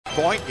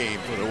Point game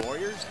for the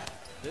Warriors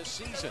this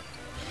season.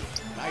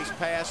 Nice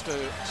pass to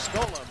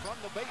Scola from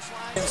the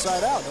baseline.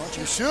 Inside out, don't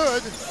you?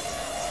 Should.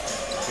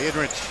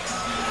 Biedrich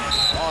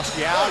lost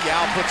Yao.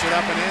 Yao puts it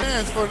up and in.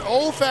 Hands for an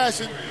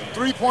old-fashioned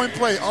three-point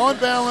play. On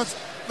balance.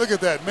 Look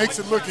at that. Makes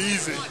it look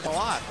easy. A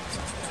lot.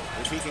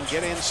 If he can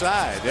get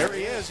inside. There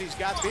he is. He's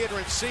got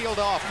Biedrich sealed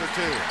off for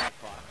two.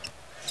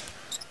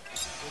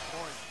 Good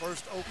point.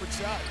 First open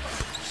shot.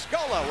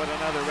 Scola with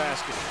another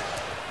basket.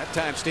 That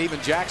time Steven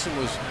Jackson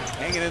was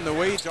hanging in the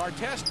weeds.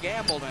 Artest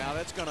gamble now.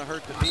 That's going to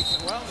hurt the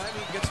defense. Well, then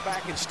he gets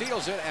back and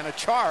steals it, and a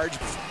charge.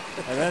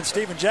 And then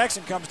Steven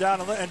Jackson comes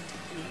down, and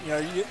you know,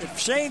 if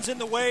Shane's in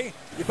the way,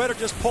 you better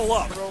just pull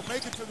up.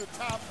 Make it to the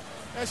top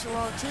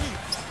echelon team.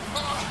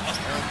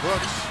 Aaron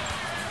Brooks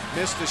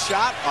missed the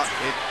shot.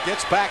 It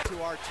gets back to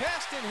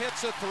Artest and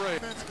hits a three.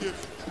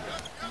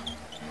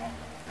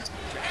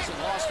 Jackson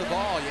lost the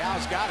ball.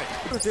 Yao's got it.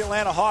 With the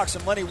Atlanta Hawks,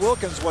 and Lenny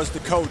Wilkins was the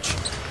coach.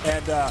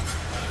 And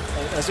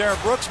as Aaron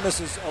Brooks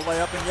misses a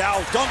layup, and Yao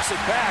dunks it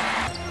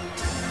back.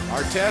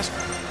 Artest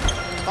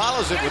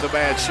follows it with a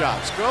bad shot.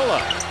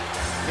 Scola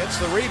gets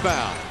the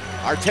rebound.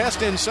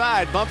 Artest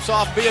inside, bumps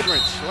off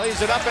Biedrich,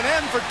 lays it up and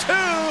in for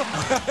two.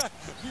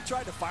 You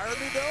tried to fire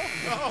me, Bill?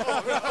 No,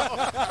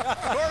 of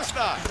course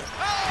not.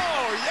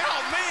 Oh,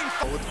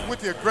 Yao Ming. With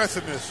the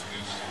aggressiveness.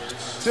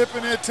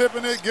 Tipping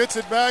it, gets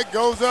it back,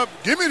 goes up.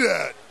 Give me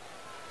that.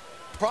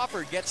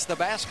 Crawford gets the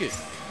basket.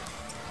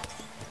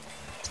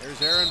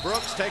 There's Aaron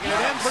Brooks taking it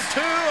in for two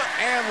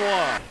and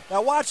one.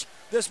 Now watch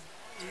this.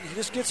 He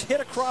just gets hit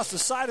across the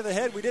side of the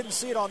head. We didn't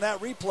see it on that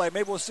replay.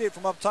 Maybe we'll see it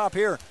from up top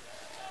here.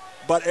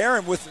 But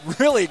Aaron, with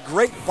really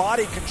great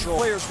body control,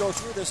 players go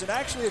through this, and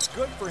actually it's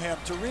good for him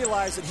to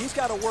realize that he's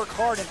got to work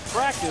hard in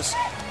practice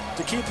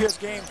to keep his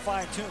game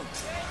fine-tuned.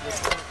 There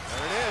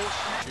it is.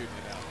 Shooting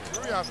it out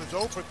there. Turiaf is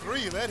 0 for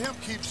 3. Let him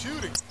keep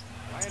shooting.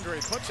 Landry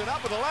puts it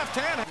up with a left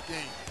hand.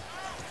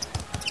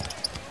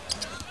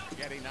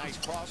 Getty, nice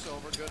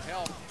crossover, good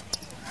help.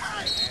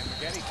 And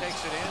Getty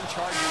takes it in,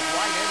 charges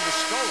right into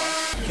Scola.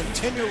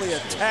 Continually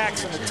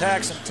attacks and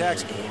attacks and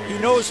attacks. He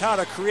knows how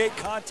to create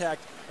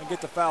contact and get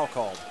the foul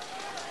called.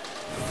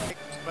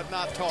 But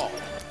not tall.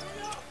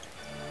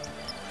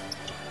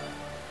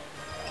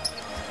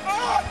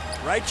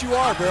 Right you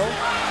are, Bill.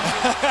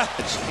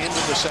 It's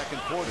into the second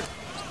quarter.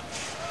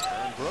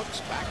 Aaron Brooks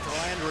back to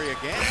Landry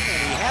again,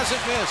 and he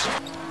hasn't missed.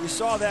 We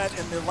saw that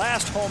in the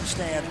last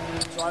homestand,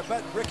 so I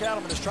bet Rick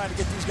Adelman is trying to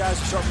get these guys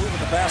to start moving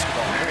the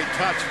basketball. Great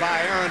touch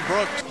by Aaron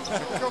Brooks.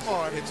 Come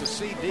on. It's a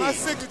CD. My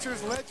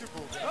signature's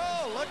legible.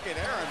 Oh, look at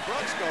Aaron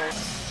Brooks go.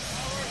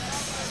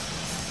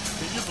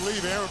 Can you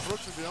believe Aaron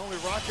Brooks is the only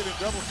Rocket in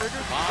double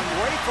figures? On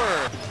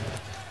Wafer.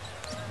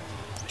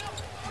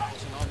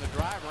 On the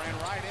drive, ran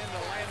right into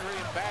Landry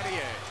and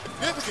Battier.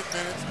 Significant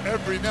minutes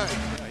every night.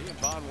 Yeah, he and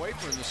Von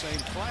Wafer in the same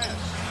class.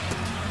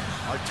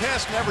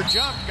 Artest never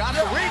jumped, got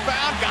the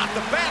rebound, got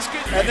the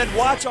basket. And then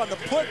watch on the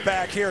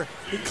putback here.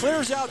 He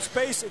clears out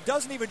space. It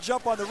doesn't even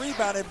jump on the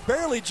rebound. It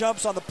barely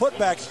jumps on the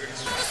putback.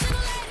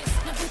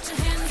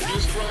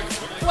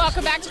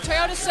 Welcome back to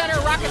Toyota Center.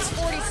 Rockets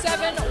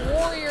 47,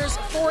 Warriors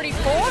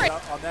 44.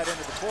 On that end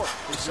of the court.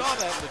 We saw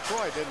that in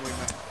Detroit, didn't we,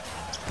 man?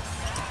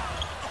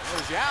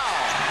 There's Yao.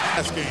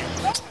 Last game.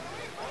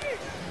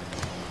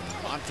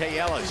 Monte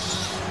Ellis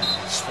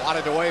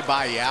swatted away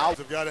by Yao.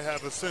 They've got to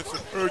have a sense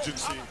of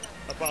urgency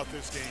about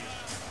this game.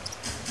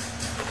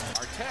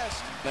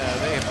 Artest,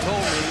 they have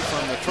told me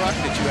from the truck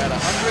that you had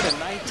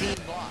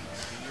 119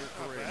 blocks in your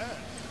career.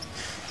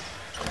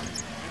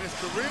 In his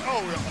career?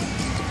 Oh,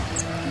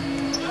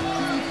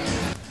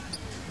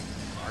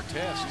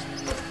 Artest.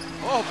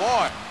 Oh,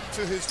 boy.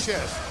 To his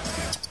chest.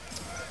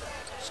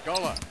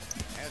 Scola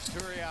has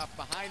Turiaf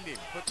behind him.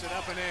 Puts it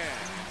up and in.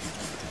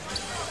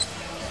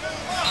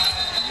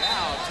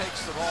 Yao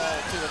takes the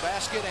ball to the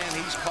basket, and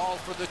he's called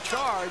for the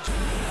charge.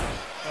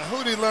 Now,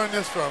 who did he learn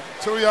this from?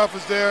 Turiaf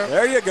is there.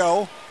 There you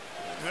go.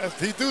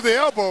 He threw the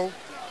elbow.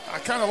 I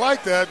kind of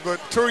like that, but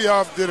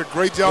Turiaf did a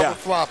great job of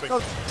flopping.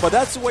 But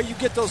that's the way you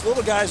get those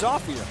little guys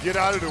off of you. Get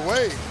out of the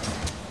way.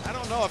 I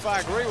don't know if I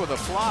agree with a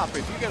flop.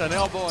 If you get an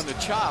elbow in the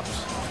chops,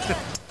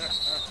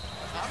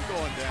 I'm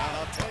going down,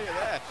 I'll tell you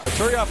that.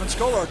 Turiaf and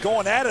Scola are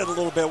going at it a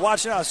little bit.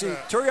 Watch now. See,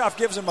 Turiaf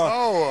gives him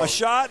a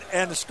shot,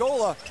 and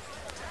Scola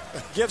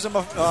gives him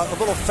a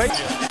little fake.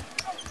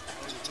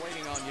 He's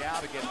waiting on Yao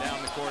to get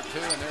down the court, too,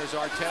 and there's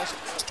Artest.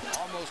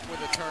 Almost with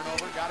a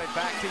turnover. Got it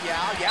back to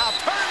Yao. Yao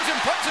turns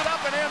and puts it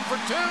up and in for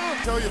two. I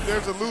tell you, if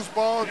there's a loose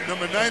ball,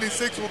 number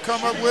 96 will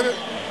come up with it.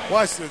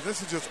 Watch this.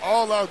 This is just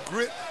all-out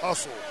grit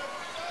hustle.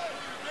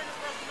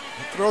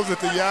 He throws it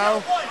to Yao,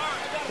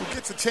 who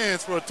gets a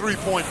chance for a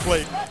three-point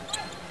play.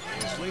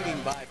 He's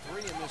leading by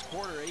 3 in this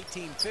quarter,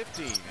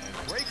 18-15.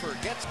 And Wafer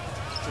gets...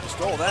 Should have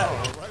stole that.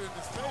 Right in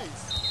his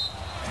face.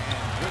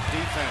 And good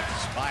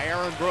defense by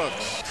Aaron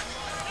Brooks.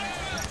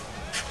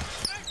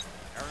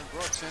 Aaron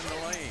Brooks in the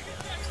lane.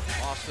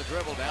 Lost the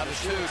dribble, down to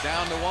 2,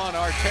 down to 1,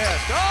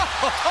 Artest.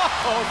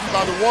 Oh!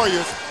 By the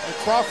Warriors, and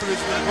Crawford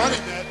has been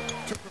running that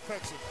to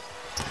perfection.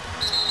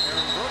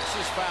 Aaron Brooks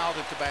is fouled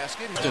at the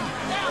basket.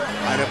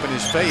 Right up in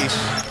his face.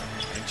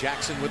 And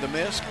Jackson with a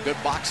miss. Good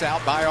box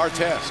out by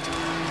Artest.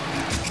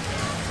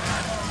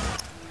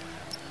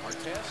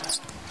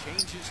 Artest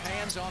changes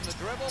hands on the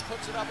dribble,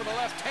 puts it up with the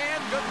left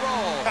hand. Good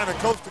roll. Kind of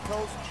coast to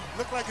coast.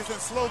 Look like it's in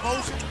slow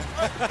motion.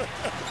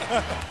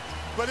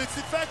 But it's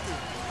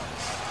effective.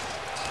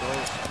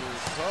 Coast to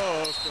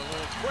coast, a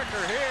little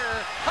quicker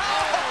here.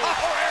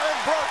 Oh, Aaron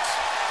Brooks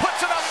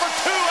puts it up for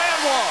 2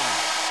 and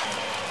 1.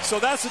 So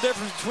that's the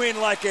difference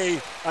between like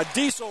a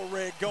diesel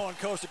rig going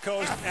coast to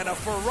coast and a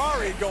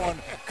Ferrari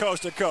going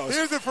coast to coast.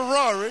 Here's a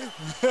Ferrari.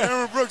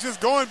 Aaron Brooks just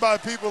going by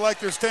people like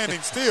they're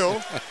standing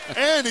still.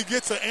 And he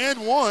gets an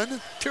and 1.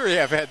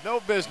 Turiev had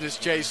no business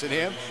chasing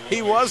him.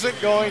 He wasn't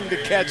going to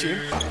catch him.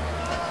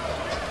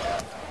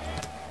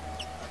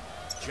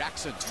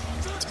 Jackson.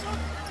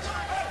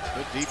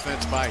 Good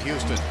defense by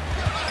Houston.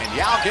 And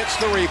Yao gets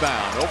the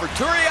rebound over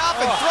Turiev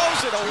and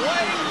throws it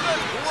away.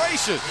 Good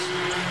gracious.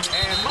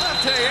 And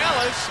Monte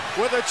Ellis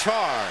with a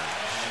charge.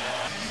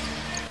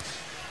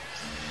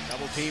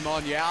 Double team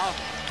on Yao.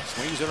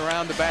 Swings it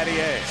around to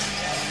Battier.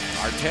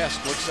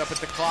 Artest looks up at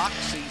the clock,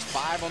 sees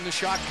 5 on the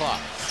shot clock.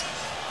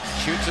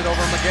 Shoots it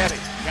over Maggette.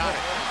 Got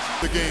it.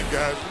 The game,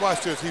 guys.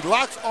 Watch this. He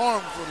locks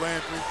arms with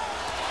Landry.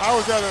 How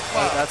is that a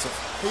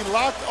foul? He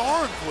locked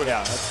arms with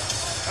him.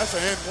 That's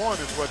an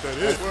N1 is what that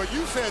is. Well,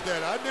 you said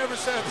that. I never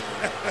said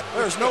that.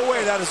 There's no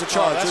way that is a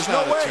charge. There's no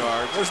way.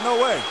 There's no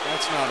way.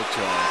 That's not a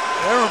charge.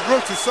 Aaron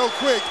Brooks is so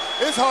quick,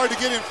 it's hard to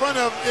get in front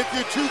of if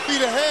you're 2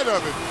 feet ahead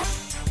of him.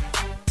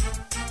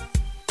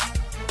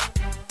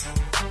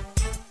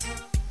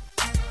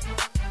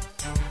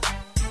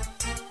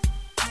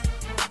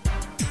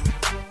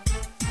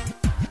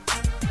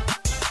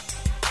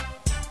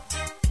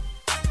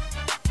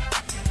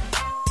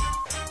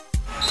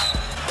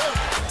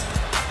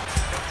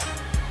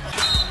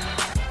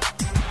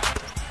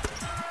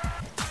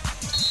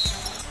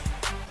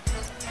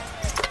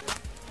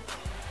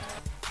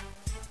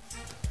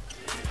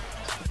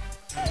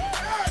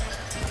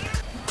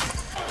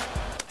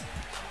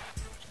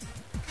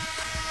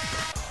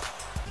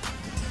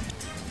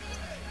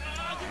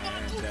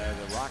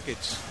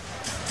 Rockets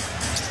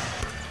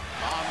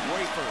on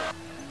Wafer.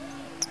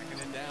 Backing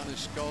it down to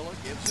Scola.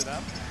 Gives it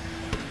up.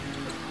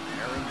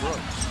 Aaron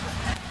Brooks.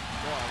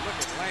 Boy, look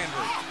at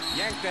Landry.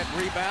 Yanked that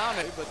rebound,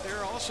 but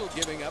they're also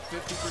giving up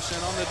 50%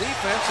 on the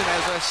defense. And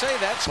as I say,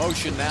 that's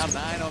motion now.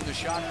 9 on the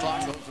shot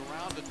clock. Goes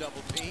around the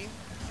double team.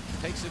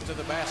 Takes it to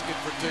the basket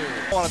for 2.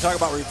 I want to talk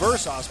about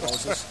reverse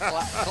osmosis.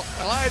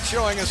 Clyde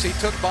showing us he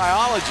took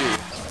biology.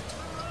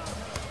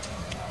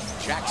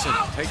 Jackson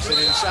takes it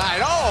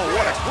inside. Oh,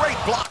 what a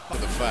great block for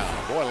the foul.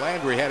 Boy,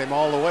 Landry had him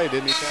all the way,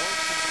 didn't he,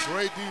 fellas?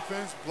 Great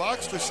defense,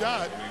 blocks the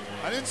shot.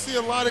 I didn't see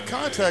a lot of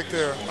contact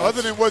there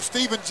other than what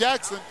Steven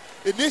Jackson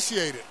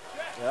initiated.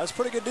 Yeah, that's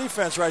pretty good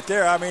defense right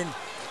there. I mean,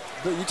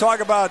 you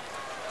talk about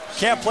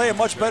can't play it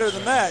much better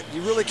than that.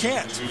 You really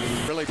can't.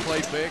 Really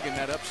played big in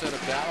that upset of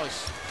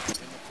Dallas in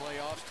the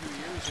playoffs 2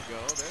 years ago.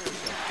 There's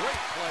a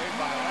great play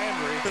by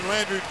Landry. And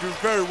Landry do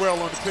very well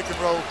on the pick and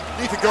roll.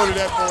 Need to go to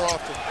that more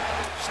often.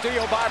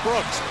 Steal by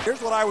Brooks.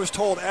 Here's what I was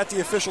told at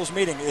the officials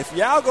meeting. If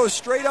Yao goes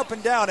straight up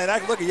and down, and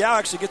look at Yao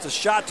actually gets a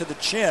shot to the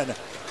chin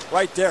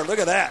right there. Look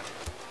at that.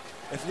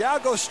 If Yao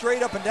goes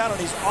straight up and down and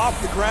he's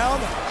off the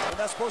ground, then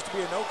that's supposed to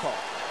be a no call.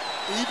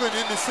 Even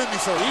in the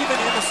semicircle. Even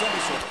in the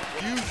semicircle.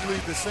 Usually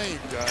the same,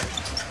 guys.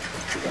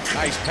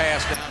 Nice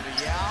pass down to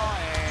Yao,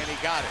 and he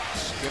got it.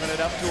 Giving it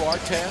up to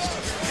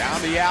Artest.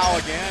 Down to Yao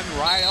again.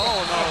 Right.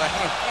 Oh,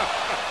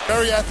 no.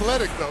 Very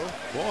athletic, though.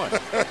 Boy.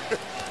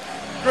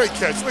 Great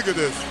catch. Look at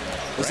this.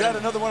 Is that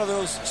another one of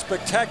those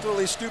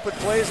spectacularly stupid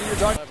plays that you're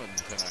talking about?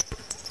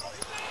 Well,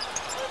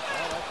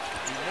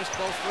 he missed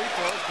both free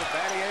throws, but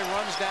Battier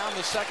runs down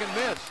the second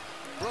miss.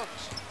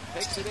 Brooks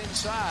takes it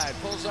inside,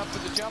 pulls up for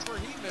the jumper.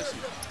 He misses.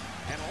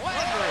 And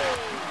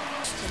Landry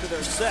Into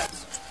their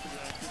sets.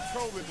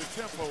 Controlling the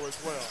tempo as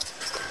well.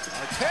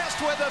 Artest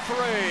with a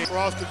 3.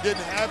 Ralston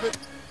didn't have it.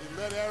 He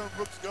let Aaron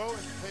Brooks go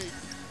and paid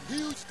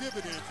huge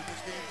dividends in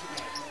this game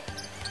tonight.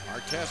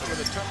 Artest with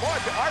a turn. Boy,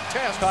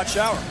 Artest. Hot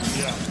shower.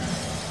 Yeah.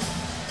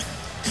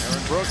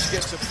 Aaron Brooks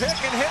gets a pick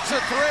and hits a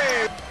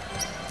 3.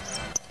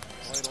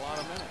 Played a lot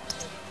of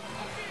minutes.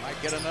 Might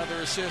get another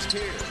assist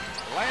here.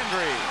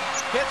 Landry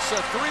hits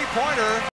a 3-pointer.